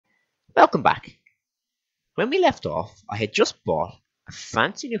Welcome back. When we left off, I had just bought a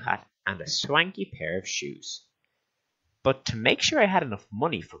fancy new hat and a swanky pair of shoes. But to make sure I had enough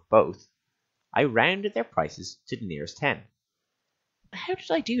money for both, I rounded their prices to the nearest 10. How did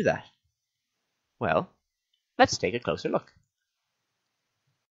I do that? Well, let's take a closer look.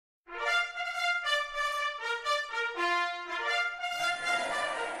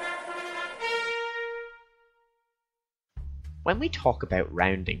 When we talk about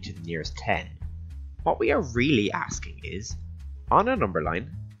rounding to the nearest 10, what we are really asking is, on a number line,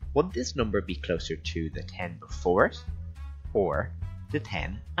 would this number be closer to the 10 before it or the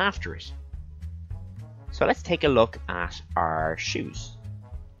 10 after it? So let's take a look at our shoes.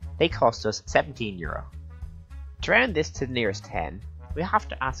 They cost us €17. To round this to the nearest 10, we have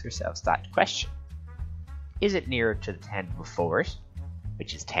to ask ourselves that question. Is it nearer to the 10 before it,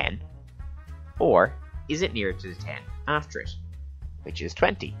 which is 10, or is it nearer to the 10 after it, which is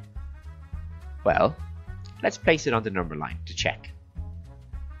 20? Well, let's place it on the number line to check.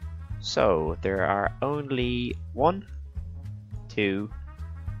 So there are only 1, 2,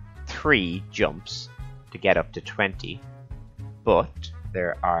 3 jumps to get up to 20, but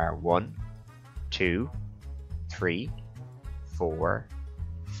there are 1, 2, 3, 4,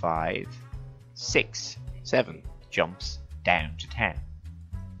 5, 6, 7 jumps down to 10.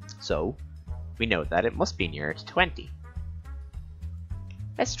 So we know that it must be nearer to 20.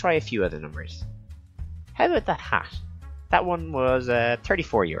 Let's try a few other numbers. How about that hat? That one was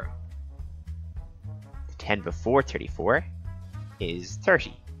 €34. The 10 before 34 is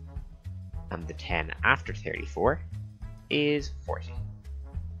 30. And the 10 after 34 is 40.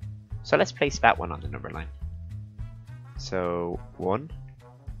 So let's place that one on the number line. So 1,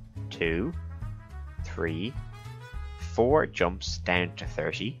 2, 3, 4 jumps down to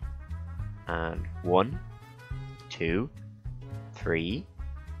 30. And 1, 2, 3,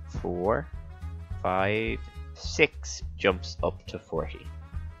 4, 5, 6 jumps up to 40.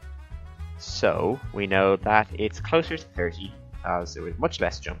 So we know that it's closer to 30 as there was much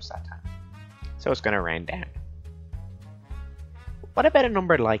less jumps that time. So it's going to round down. What about a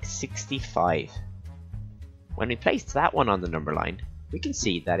number like 65? When we place that one on the number line, we can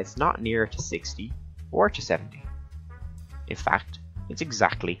see that it's not nearer to 60 or to 70. In fact, it's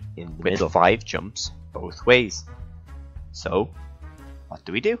exactly in the middle. 5 jumps both ways. So, what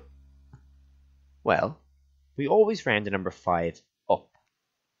do? Well, we always round the number 5 up.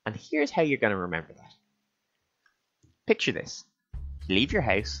 And here's how you're going to remember that. Picture this. You leave your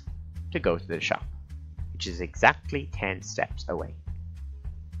house to go to the shop, which is exactly 10 steps away.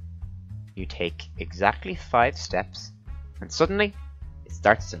 You take exactly 5 steps, and suddenly it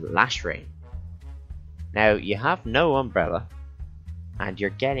starts to lash rain. Now you have no umbrella, and you're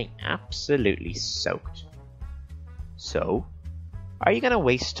getting absolutely soaked. So, are you going to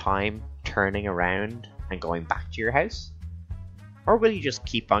waste time turning around and going back to your house? Or will you just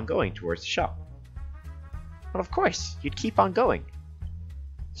keep on going towards the shop? Well, of course, you'd keep on going.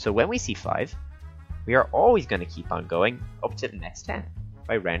 So when we see 5, we are always going to keep on going up to the next 10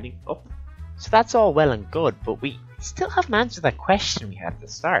 by rounding up. So that's all well and good, but we still haven't answered that question we had at the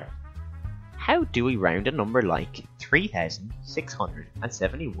start. How do we round a number like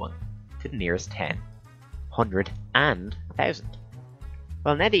 3,671 to the nearest 10, 100 and 1,000?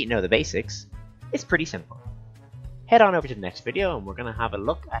 Well, now that you know the basics, it's pretty simple. Head on over to the next video and we're going to have a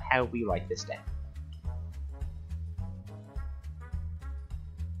look at how we write this down.